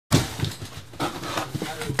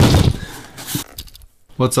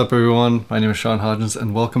What's up everyone, my name is Sean Hodgins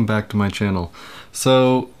and welcome back to my channel.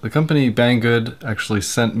 So the company Banggood actually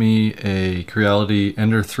sent me a Creality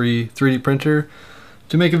Ender 3 3D printer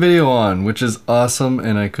to make a video on, which is awesome,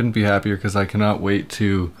 and I couldn't be happier because I cannot wait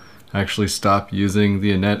to actually stop using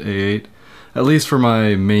the Anet A8, at least for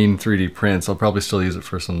my main 3D prints. I'll probably still use it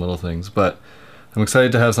for some little things, but I'm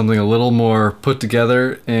excited to have something a little more put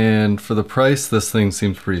together, and for the price this thing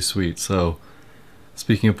seems pretty sweet. So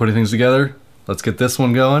speaking of putting things together, let's get this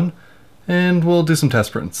one going, and we'll do some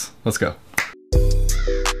test prints. Let's go.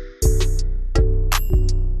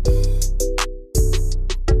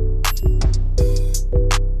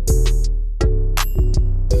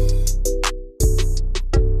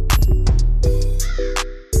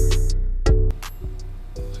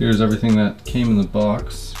 So here's everything that came in the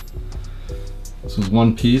box. This was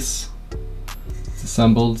one piece. It's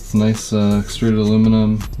assembled. It's nice extruded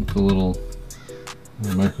aluminum with a little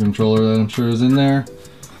microcontroller that I'm sure is in there,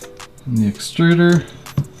 and the extruder,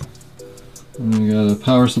 and we got a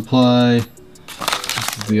power supply.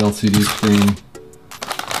 This is the LCD screen,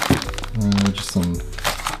 just some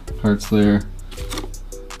parts there.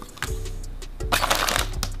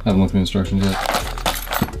 Haven't looked at the instructions yet.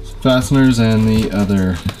 Some fasteners and the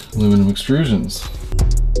other aluminum extrusions.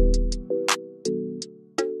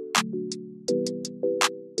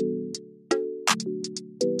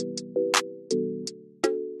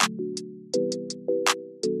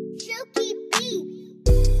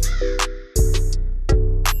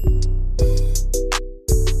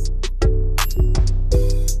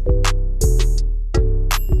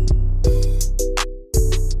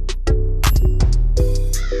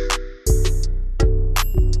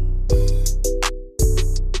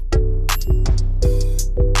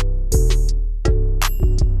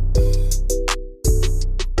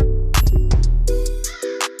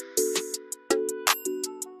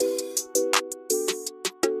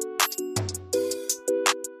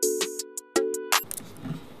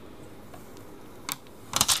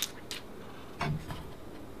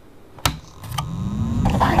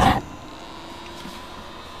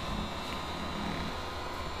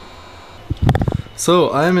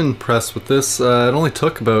 So I'm impressed with this. It only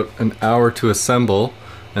took about an hour to assemble,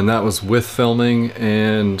 and that was with filming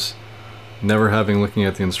and never having looking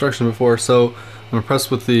at the instruction before. So I'm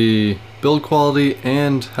impressed with the build quality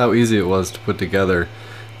and how easy it was to put together.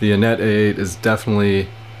 The Anet A8 is definitely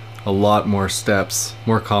a lot more steps,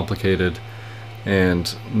 more complicated,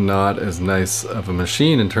 and not as nice of a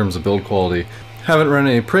machine in terms of build quality. Haven't run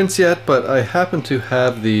any prints yet, but I happen to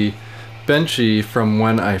have the Benchy from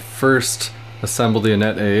when I first assembled the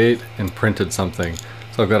Anet A8 and printed something.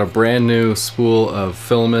 So I've got a brand new spool of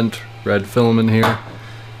filament, red filament here.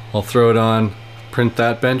 I'll throw it on, print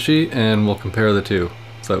that Benchy, and we'll compare the two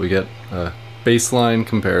so that we get a baseline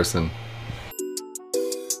comparison.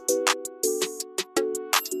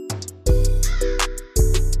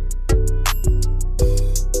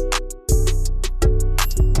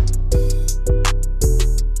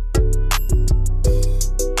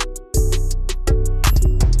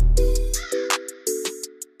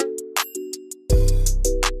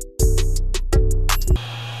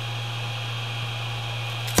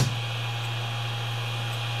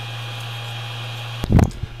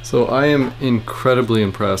 So I am incredibly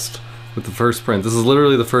impressed with the first print. This is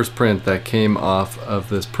literally the first print that came off of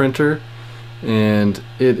this printer, and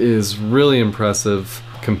it is really impressive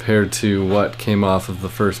compared to what came off of the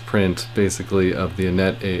first print, basically, of the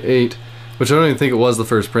Anet A8, which I don't even think it was the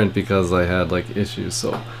first print because I had like issues,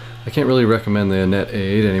 so I can't really recommend the Anet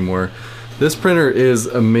A8 anymore. This printer is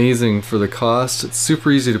amazing for the cost. It's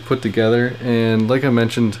super easy to put together, and like I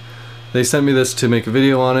mentioned, they sent me this to make a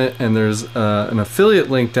video on it, and there's an affiliate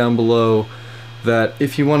link down below that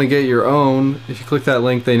if you want to get your own, if you click that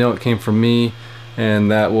link, they know it came from me,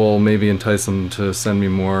 and that will maybe entice them to send me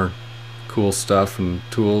more cool stuff and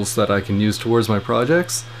tools that I can use towards my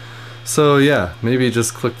projects. So yeah, maybe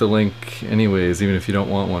just click the link anyways, even if you don't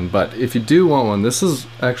want one. But if you do want one, this is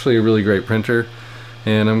actually a really great printer,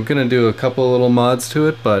 and I'm gonna do a couple little mods to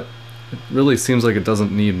it, but it really seems like it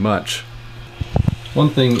doesn't need much. One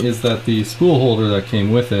thing is that the spool holder that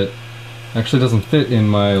came with it actually doesn't fit in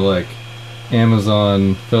my like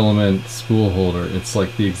Amazon filament spool holder. It's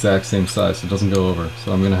like the exact same size, so it doesn't go over.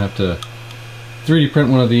 So I'm gonna have to 3D print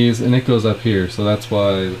one of these, and it goes up here, so that's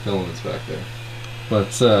why the filament's back there.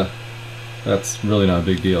 But that's really not a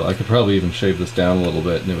big deal. I could probably even shave this down a little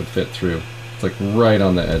bit and it would fit through. It's like right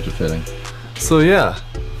on the edge of fitting. So yeah,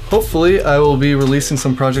 hopefully I will be releasing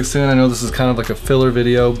some projects soon. I know this is kind of like a filler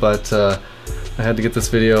video, but I had to get this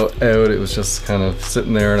video out. It was just kind of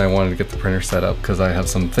sitting there and I wanted to get the printer set up because I have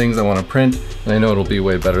some things I want to print and I know it'll be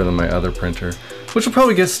way better than my other printer, which will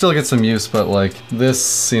probably still get some use, but like this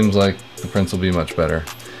seems like the prints will be much better.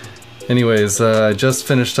 Anyways, I just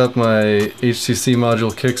finished up my HTC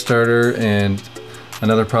module Kickstarter and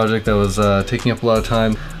another project that was taking up a lot of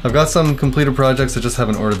time. I've got some completed projects, I just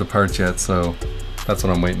haven't ordered the parts yet, so that's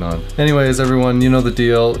what I'm waiting on. Anyways, everyone, you know the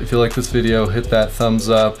deal. If you like this video, hit that thumbs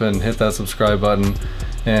up and hit that subscribe button.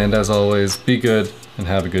 And as always, be good and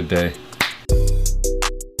have a good day.